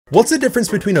What's the difference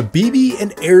between a BB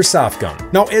and airsoft gun?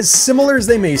 Now, as similar as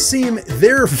they may seem,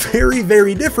 they're very,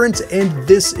 very different, and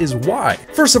this is why.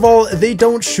 First of all, they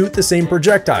don't shoot the same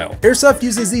projectile. Airsoft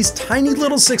uses these tiny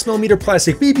little 6mm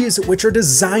plastic BBs, which are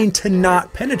designed to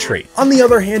not penetrate. On the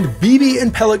other hand, BB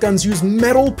and pellet guns use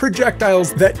metal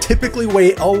projectiles that typically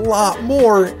weigh a lot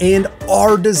more and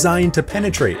are designed to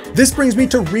penetrate. This brings me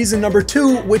to reason number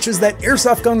 2, which is that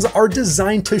airsoft guns are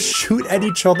designed to shoot at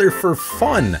each other for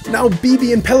fun. Now,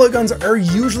 BB and pellet guns are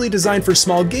usually designed for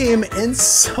small game, and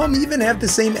some even have the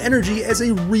same energy as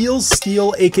a real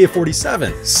steel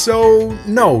AK-47. So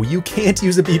no, you can't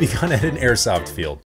use a BB gun at an airsoft field.